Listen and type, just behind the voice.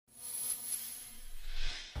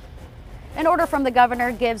An order from the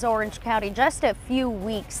governor gives Orange County just a few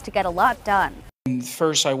weeks to get a lot done.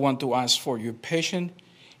 First, I want to ask for your patience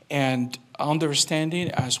and understanding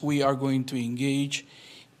as we are going to engage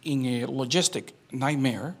in a logistic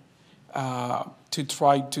nightmare to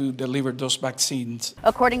try to deliver those vaccines.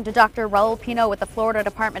 According to Dr. Raul Pino with the Florida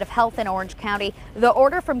Department of Health in Orange County, the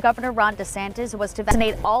order from Governor Ron DeSantis was to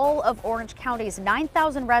vaccinate all of Orange County's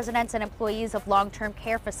 9,000 residents and employees of long-term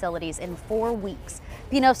care facilities in 4 weeks.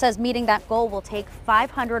 Pino says meeting that goal will take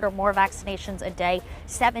 500 or more vaccinations a day,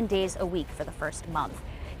 7 days a week for the first month.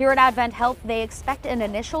 Here at Advent Health, they expect an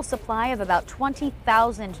initial supply of about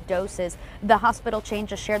 20,000 doses. The hospital chain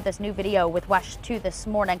just shared this new video with WESH 2 this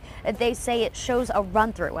morning. They say it shows a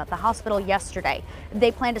run-through at the hospital yesterday.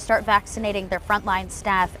 They plan to start vaccinating their frontline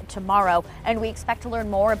staff tomorrow, and we expect to learn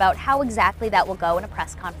more about how exactly that will go in a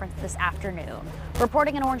press conference this afternoon.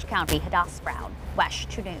 Reporting in Orange County, Hadass Brown, WESH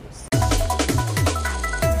 2 News.